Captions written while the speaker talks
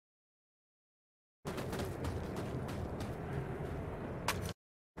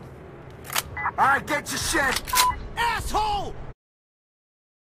Alright, get your shit! Asshole!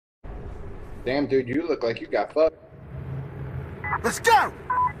 Damn, dude, you look like you got fucked. Let's go!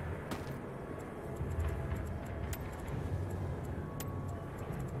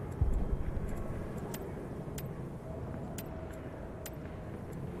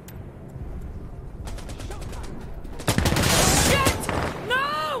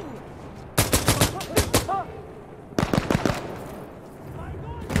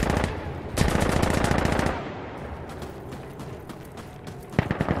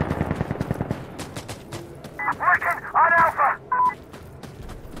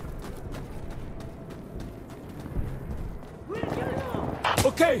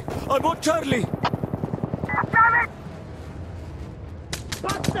 Okay, I'm on Charlie. Damn it!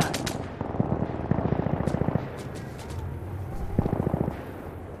 Basta!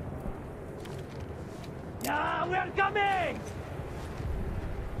 Yeah, we're coming!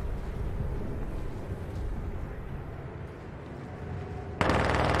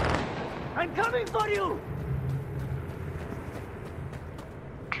 I'm coming for you!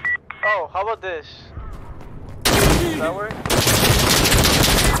 Oh, how about this? Does that work?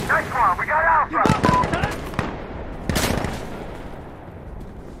 Nice one, we got Alpha!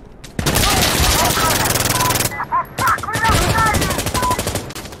 Oh fuck, we're outside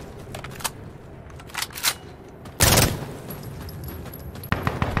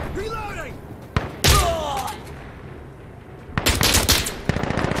you! Reloading!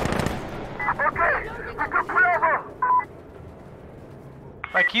 Okay, we can pull over!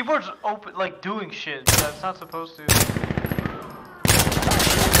 My keyboard's open, like doing shit. That's not supposed to.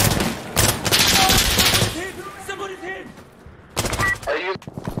 Somebody's hit! Are you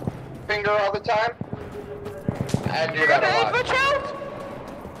finger all the time? I do that a lot. Watch out!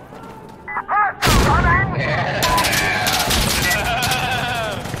 Yeah.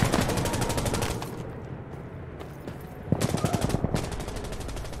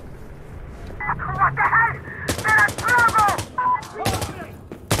 What the hell? They're a turbo!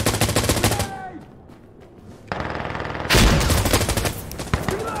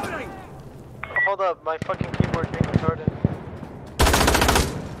 Hold up, my fucking keyboard's being retarded.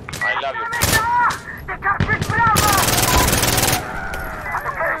 I love you. They captured Bravo!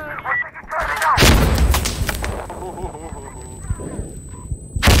 Okay, we're taking Charlie now.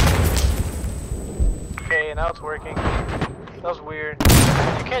 Okay, now it's working. That was weird.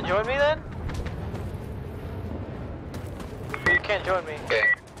 You can't join me then? You can't join me. Okay.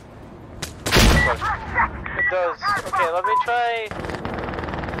 It does. Okay, let me try.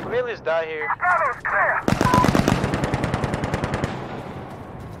 Let me at least die here. Bravo's clear!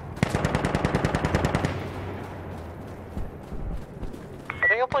 I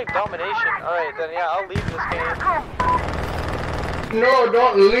think I'm playing domination. Alright, then yeah, I'll leave this game. No,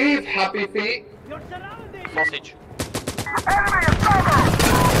 don't leave, Happy Feet. You're surrounded! Sausage. Enemy is Bravo!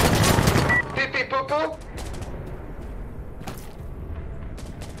 Pee pee poo poo.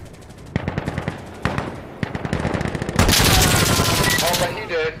 Oh, but he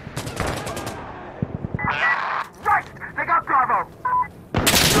did. Right! They got Bravo!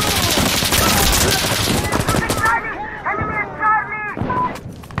 Losing Charlie! Enemy is Charlie!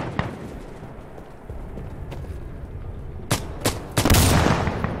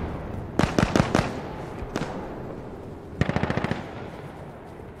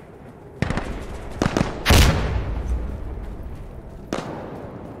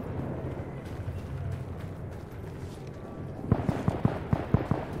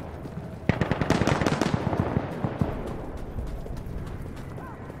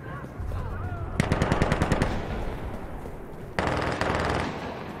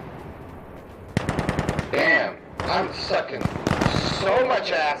 Damn, I'm sucking so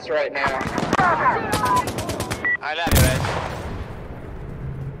much ass right now. I love you, Ed.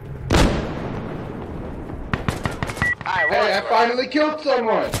 Hey, I finally killed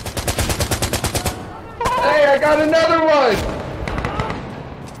someone. Hey, I got another one.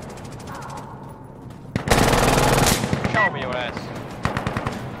 Show me your ass.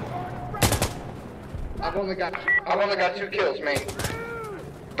 I've only got 2 kills, mate.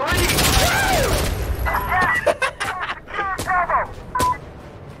 3! Bravo!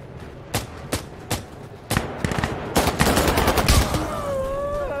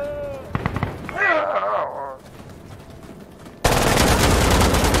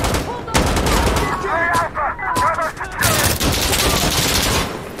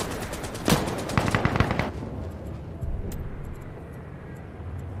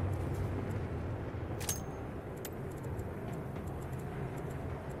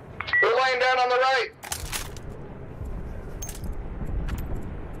 They're laying down on the right.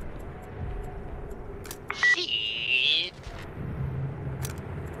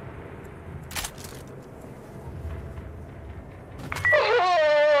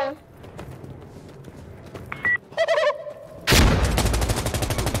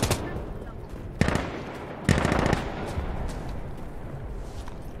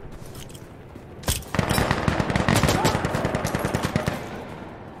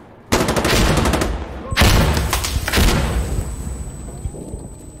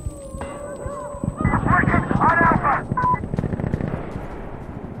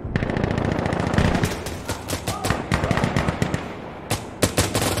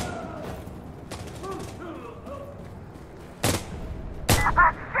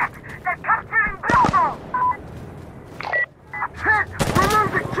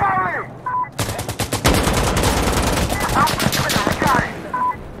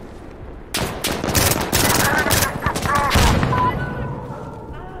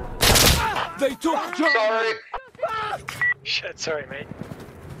 Sorry. Shit, sorry, mate.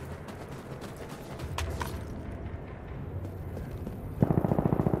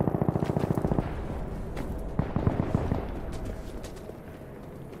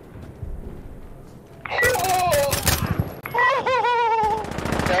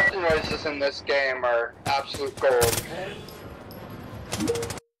 Death noises in this game are absolute gold.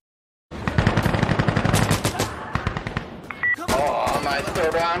 Oh, am I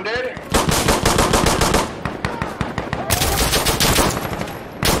still rounded?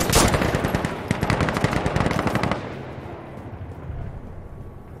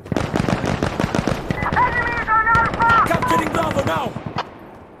 Enemies on Alpha! Capturing Bravo now!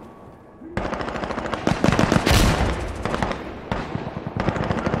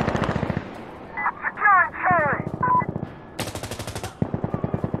 Securing Charlie!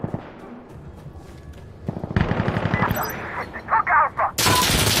 They took Alpha!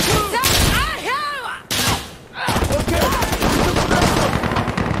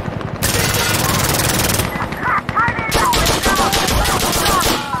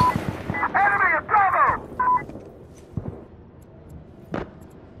 Enemy at Bravo!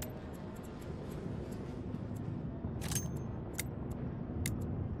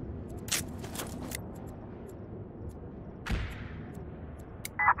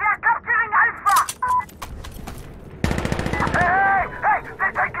 They're capturing Alpha! Hey!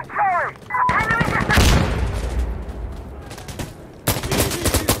 They're taking Charlie! Enemy is...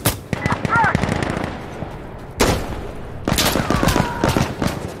 Right!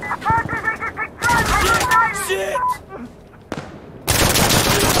 Target taking Charlie! Shit!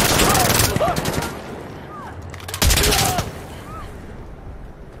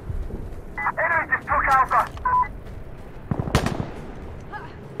 Enemy just took Alpha!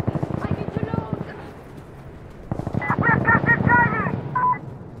 I need to load. We're capturing Charlie!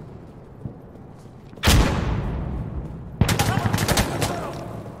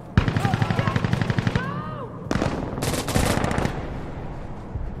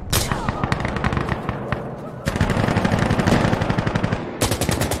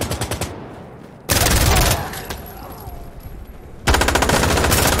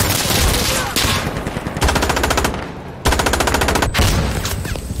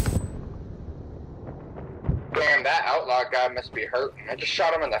 Damn, that outlaw guy must be hurt. I just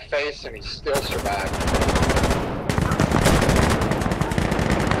shot him in the face and he still survived.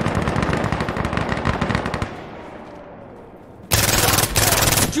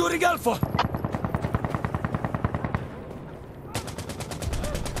 Securing Alpha!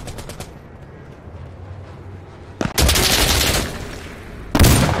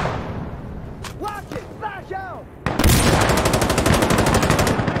 Watch it! Smash out!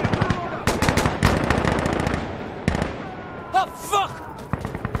 Oh, fuck!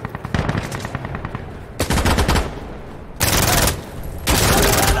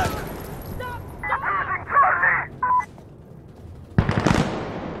 Losing Charlie!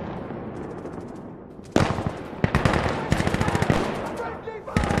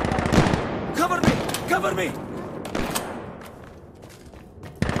 Cover me! Cover me!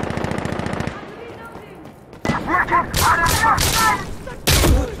 Working on Alpha!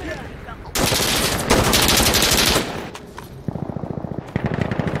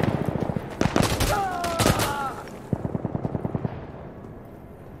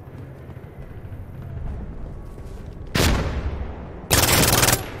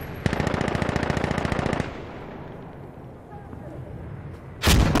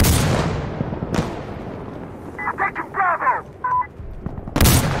 Taking Bravo!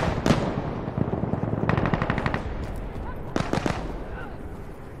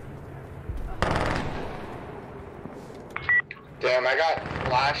 Damn, I got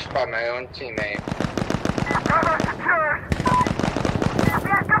flashed by my own teammate. Bravo secured! We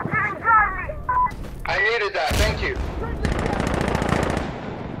are capturing Charlie! I needed that